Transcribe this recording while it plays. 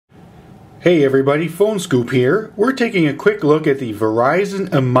Hey everybody, Phone Scoop here. We're taking a quick look at the Verizon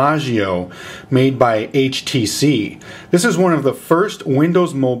Imagio made by HTC. This is one of the first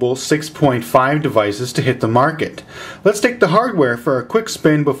Windows Mobile 6.5 devices to hit the market. Let's take the hardware for a quick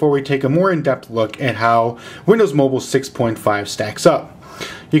spin before we take a more in-depth look at how Windows Mobile 6.5 stacks up.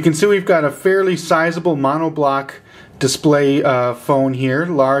 You can see we've got a fairly sizable monoblock display phone here,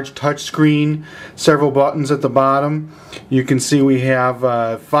 large touchscreen, several buttons at the bottom. You can see we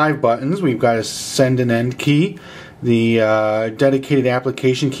have 5 buttons. We've got a send and end key, the dedicated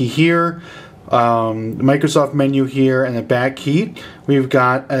application key here, the Microsoft menu here, and the back key. We've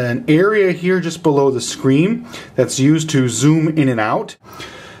got an area here just below the screen that's used to zoom in and out.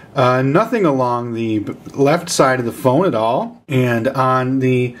 Nothing along the left side of the phone at all, and on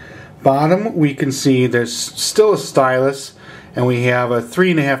the bottom we can see there's still a stylus, and we have a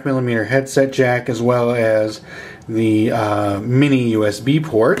 3.5mm headset jack as well as the mini USB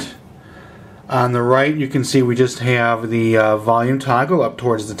port. On the right you can see we just have the volume toggle up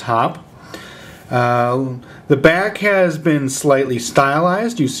towards the top. The back has been slightly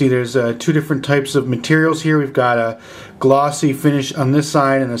stylized. You see there's 2 different types of materials here. We've got a glossy finish on this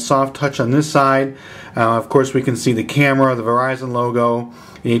side and a soft touch on this side. Of course we can see the camera, the Verizon logo,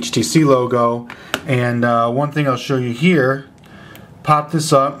 the HTC logo, and one thing I'll show you here, pop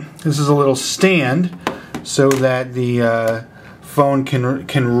this up. This is a little stand so that the phone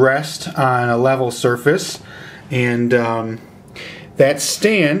can rest on a level surface, and that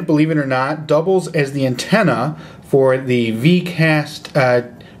stand, believe it or not, doubles as the antenna for the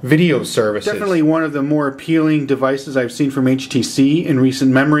Vcast video services. Definitely one of the more appealing devices I've seen from HTC in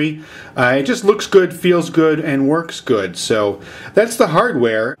recent memory. It just looks good, feels good, and works good. So that's the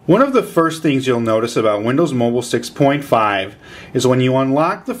hardware. One of the first things you'll notice about Windows Mobile 6.5 is when you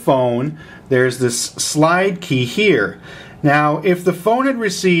unlock the phone, there's this slide key here. Now, if the phone had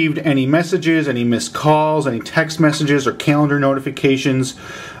received any messages, any missed calls, any text messages or calendar notifications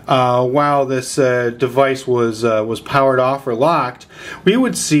while this device was powered off or locked, we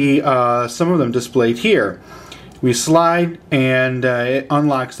would see some of them displayed here. We slide and it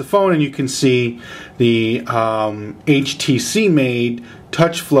unlocks the phone, and you can see the HTC made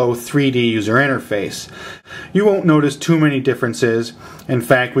TouchFlow 3D user interface. You won't notice too many differences. In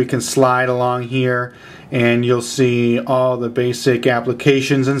fact, we can slide along here and you'll see all the basic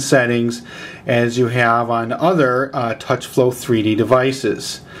applications and settings as you have on other TouchFlow 3D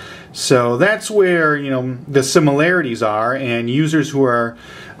devices. So that's where, you know, the similarities are, and users who are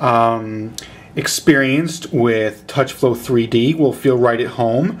experienced with TouchFlow 3D will feel right at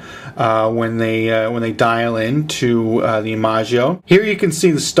home when they dial into the Imagio. Here you can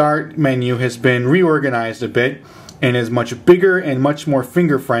see the start menu has been reorganized a bit and is much bigger and much more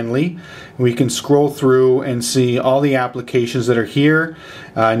finger friendly. We can scroll through and see all the applications that are here,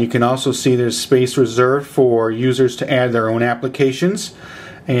 and you can also see there's space reserved for users to add their own applications.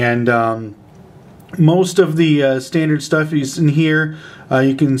 And most of the standard stuff is in here.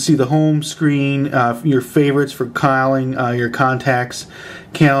 You can see the home screen, your favorites for calling, your contacts,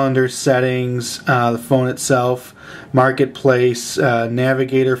 calendar settings, the phone itself, marketplace,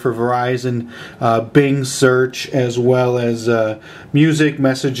 navigator for Verizon, Bing search, as well as music,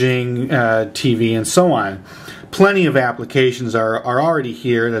 messaging, TV, and so on. Plenty of applications are already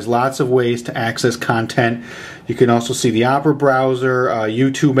here. There's lots of ways to access content. You can also see the Opera browser,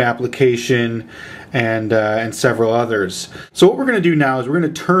 YouTube application, and several others. So what we're going to do now is we're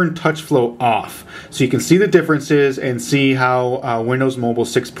going to turn TouchFlow off so you can see the differences and see how Windows Mobile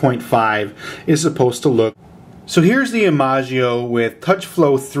 6.5 is supposed to look. So here's the Imagio with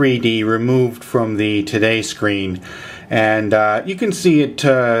TouchFlow 3D removed from the Today screen. And you can see it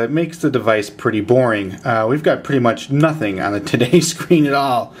makes the device pretty boring. We've got pretty much nothing on the Today screen at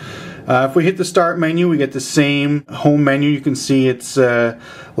all. If we hit the start menu, we get the same home menu. You can see it's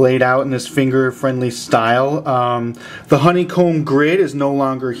laid out in this finger-friendly style. The honeycomb grid is no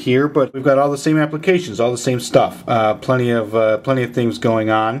longer here, but we've got all the same applications, all the same stuff. Plenty of things going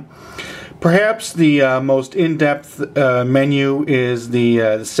on. Perhaps the most in-depth menu is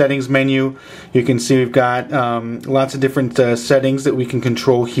the settings menu. You can see we've got lots of different settings that we can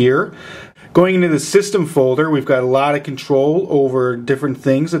control here. Going into the system folder, we've got a lot of control over different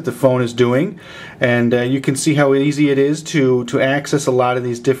things that the phone is doing, and you can see how easy it is to access a lot of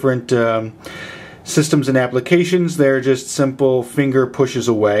these different systems and applications. They're just simple finger pushes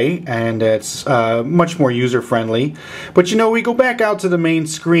away, and it's much more user-friendly. But you know, we go back out to the main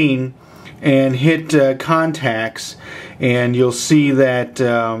screen and hit contacts, and you'll see that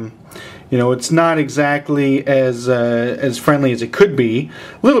you know, it's not exactly as friendly as it could be.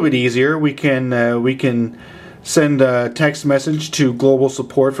 A little bit easier. We can send a text message to global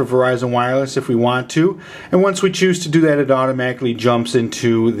support for Verizon Wireless if we want to, and once we choose to do that, it automatically jumps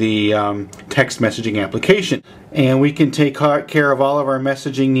into the text messaging application. And we can take care of all of our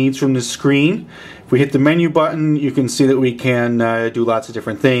messaging needs from the screen. If we hit the menu button, you can see that we can do lots of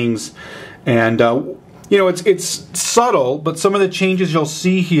different things. And you know, it's subtle, but some of the changes you'll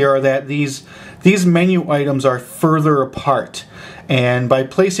see here are that these menu items are further apart. And by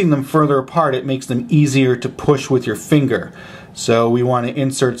placing them further apart, it makes them easier to push with your finger. So we want to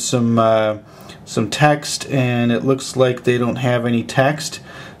insert some text, and it looks like they don't have any text,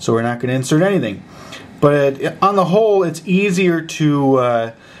 so we're not going to insert anything. But on the whole, it's easier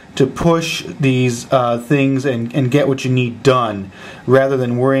to push these things and get what you need done, rather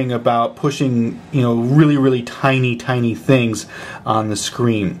than worrying about pushing, you know, really tiny things on the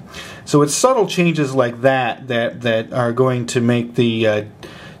screen. So it's subtle changes like that are going to make the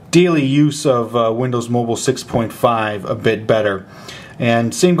daily use of Windows Mobile 6.5 a bit better.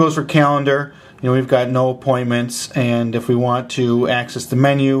 And same goes for calendar. You know, we've got no appointments, and if we want to access the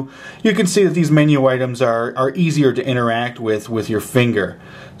menu, you can see that these menu items are easier to interact with your finger.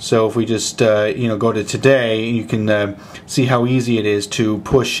 So if we just you know, go to today, you can see how easy it is to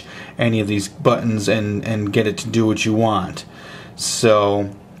push any of these buttons and get it to do what you want. So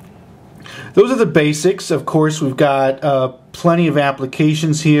those are the basics. Of course, we've got plenty of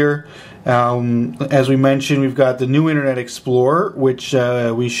applications here. As we mentioned, we've got the new Internet Explorer, which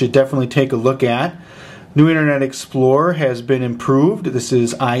we should definitely take a look at. New Internet Explorer has been improved. This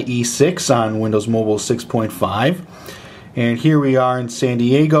is IE6 on Windows Mobile 6.5. And here we are in San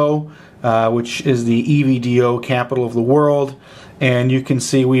Diego, which is the EVDO capital of the world. And you can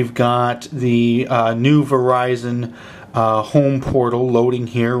see we've got the new Verizon home portal loading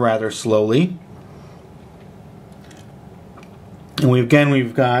here rather slowly. And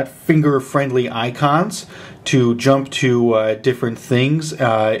we've got finger-friendly icons to jump to different things,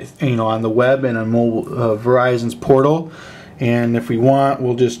 you know, on the web and on mobile, Verizon's portal. And if we want,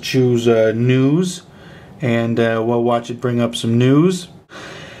 we'll just choose news, and we'll watch it bring up some news.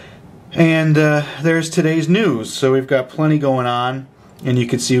 And there's today's news. So we've got plenty going on, and you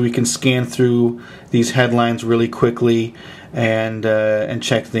can see we can scan through these headlines really quickly and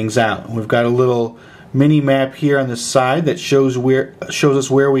check things out. We've got a little mini map here on the side that shows us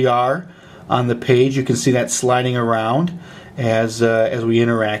where we are on the page. You can see that sliding around as we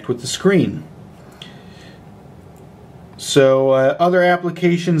interact with the screen. So other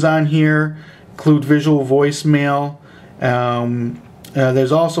applications on here include visual voicemail.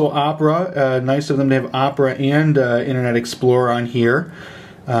 There's also Opera. Nice of them to have Opera and Internet Explorer on here.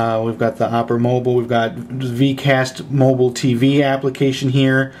 We've got the Opera Mobile. We've got Vcast Mobile TV application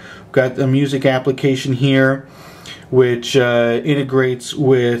here. We've got the music application here, which integrates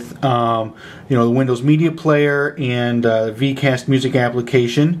with you know, the Windows Media Player and Vcast music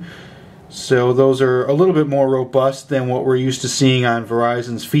application. So those are a little bit more robust than what we're used to seeing on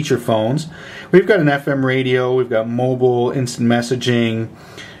Verizon's feature phones. We've got an FM radio. We've got mobile instant messaging,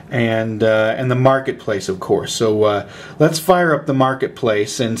 and the marketplace, of course. So let's fire up the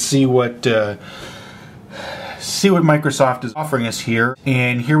marketplace and see what Microsoft is offering us here.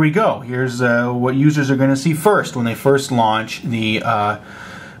 And here we go. Here's what users are going to see first when they first launch the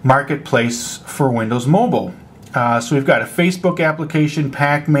marketplace for Windows Mobile. So we've got a Facebook application,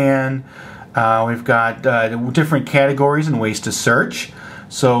 Pac-Man. We've got different categories and ways to search.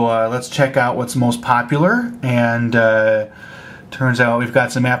 So let's check out what's most popular. And turns out we've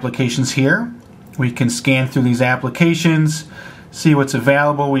got some applications here. We can scan through these applications, see what's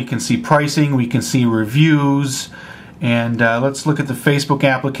available. We can see pricing. We can see reviews. And let's look at the Facebook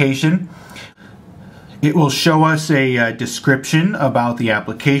application. It will show us a description about the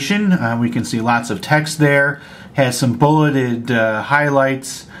application. We can see lots of text there. Has some bulleted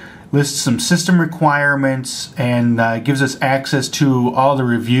highlights, lists some system requirements, and gives us access to all the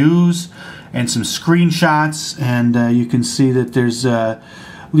reviews and some screenshots. And you can see that there's a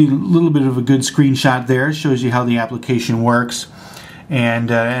little bit of a good screenshot there. It shows you how the application works.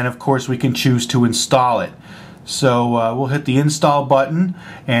 And of course we can choose to install it. So we'll hit the install button,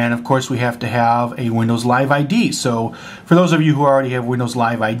 and of course we have to have a Windows Live ID. So for those of you who already have Windows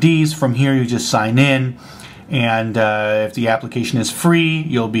Live IDs, from here you just sign in, and if the application is free,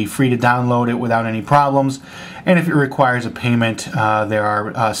 you'll be free to download it without any problems. And if it requires a payment, there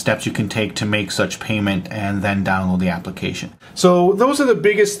are steps you can take to make such payment and then download the application. So those are the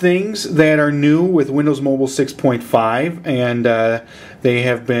biggest things that are new with Windows Mobile 6.5, and they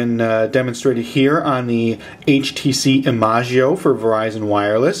have been demonstrated here on the HTC Imagio for Verizon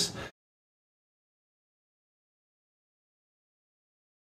Wireless.